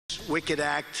Wicked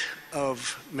act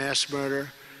of mass murder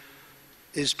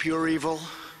is pure evil,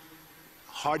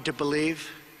 hard to believe,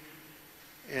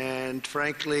 and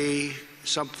frankly,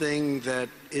 something that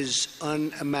is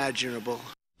unimaginable.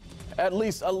 At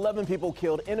least 11 people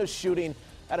killed in a shooting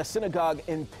at a synagogue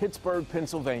in Pittsburgh,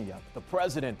 Pennsylvania. The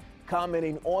president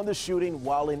commenting on the shooting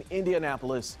while in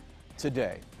Indianapolis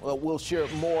today. Well, we'll share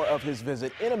more of his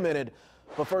visit in a minute,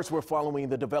 but first we're following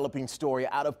the developing story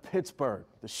out of Pittsburgh.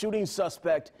 The shooting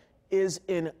suspect is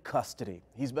in custody.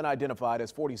 He's been identified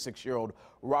as 46-year-old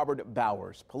Robert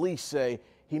Bowers. Police say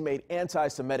he made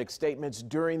anti-Semitic statements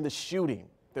during the shooting.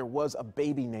 There was a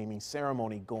baby naming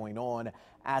ceremony going on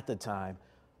at the time.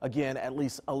 Again, at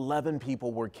least 11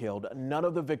 people were killed. None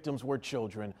of the victims were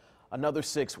children. Another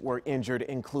 6 were injured,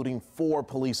 including 4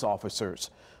 police officers.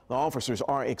 The officers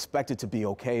are expected to be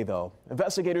okay, though.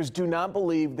 Investigators do not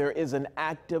believe there is an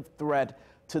active threat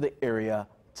to the area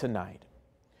tonight.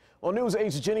 Well, News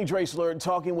 8's Jenny Drasler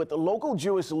talking with the local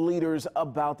Jewish leaders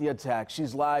about the attack.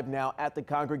 She's live now at the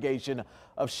congregation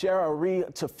of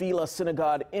Sha'arei Tefillah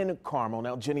Synagogue in Carmel.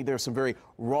 Now, Jenny, there's some very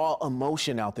raw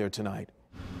emotion out there tonight.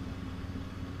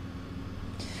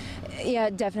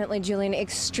 Yeah, definitely, Julian.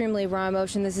 Extremely raw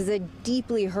emotion. This is a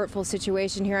deeply hurtful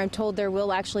situation here. I'm told there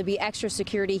will actually be extra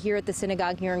security here at the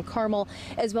synagogue here in Carmel,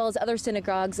 as well as other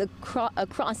synagogues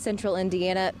across central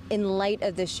Indiana in light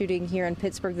of the shooting here in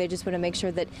Pittsburgh. They just want to make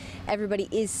sure that everybody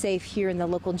is safe here in the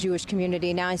local Jewish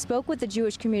community. Now, I spoke with the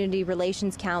Jewish Community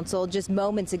Relations Council just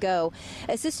moments ago.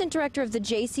 Assistant Director of the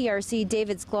JCRC,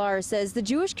 David Sklar, says the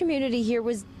Jewish community here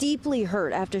was deeply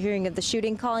hurt after hearing of the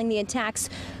shooting, calling the attacks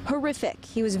horrific.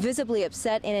 He was visibly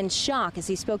upset and in shock as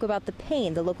he spoke about the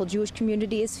pain the local Jewish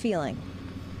community is feeling.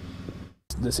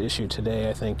 This issue today,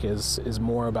 I think, is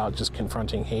more about just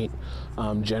confronting hate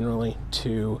generally,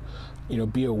 to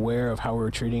be aware of how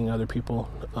we're treating other people,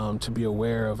 to be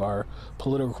aware of our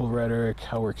political rhetoric,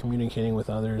 how we're communicating with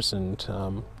others, and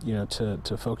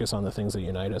to focus on the things that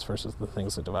unite us versus the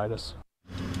things that divide us.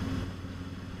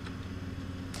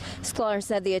 Sklar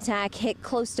said the attack hit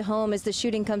close to home as the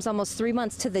shooting comes almost 3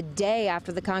 months to the day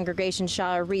after the congregation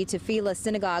Sha'arei Tefillah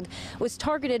Synagogue was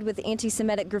targeted with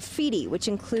anti-Semitic graffiti, which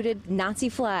included Nazi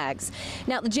flags.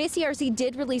 Now, the JCRC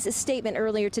did release a statement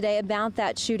earlier today about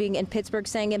that shooting in Pittsburgh,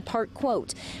 saying in part,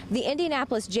 quote, "The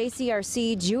Indianapolis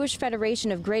JCRC, Jewish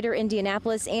Federation of Greater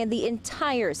Indianapolis, and the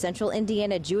entire Central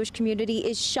Indiana Jewish community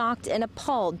is shocked and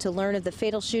appalled to learn of the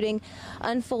fatal shooting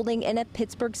unfolding in a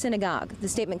Pittsburgh synagogue." The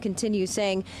statement continues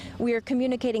saying, "We are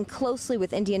communicating closely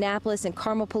with Indianapolis and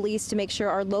Carmel police to make sure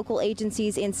our local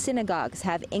agencies and synagogues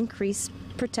have increased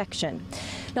protection."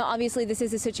 Now, obviously, this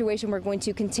is a situation we're going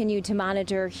to continue to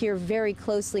monitor here very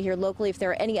closely here locally. If there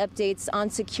are any updates on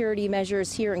security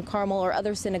measures here in Carmel or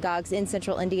other synagogues in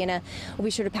central Indiana, we'll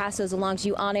be sure to pass those along to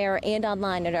you on air and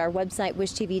online at our website,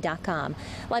 wishtv.com.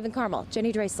 Live in Carmel,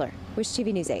 Jenny Drasler, Wish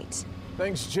TV News 8.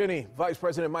 Thanks, Jenny. Vice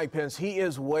President Mike Pence, he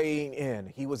is weighing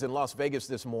in. He was in Las Vegas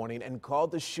this morning and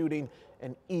called the shooting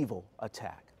an evil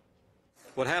attack.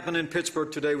 What happened in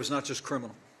Pittsburgh today was not just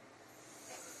criminal.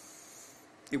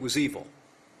 It was evil.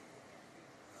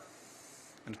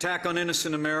 An attack on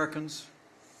innocent Americans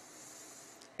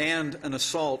and an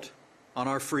assault on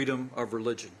our freedom of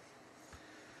religion.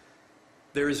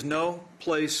 There is no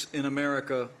place in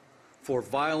America for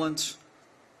violence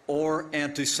or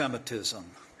anti-Semitism,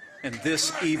 and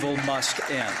this evil must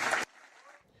end.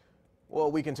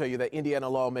 Well, we can tell you that Indiana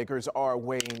lawmakers are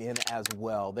weighing in as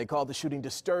well. They call the shooting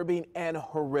disturbing and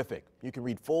horrific. You can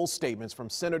read full statements from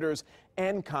senators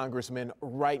and congressmen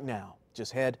right now.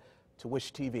 Just head to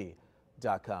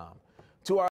wishtv.com. To our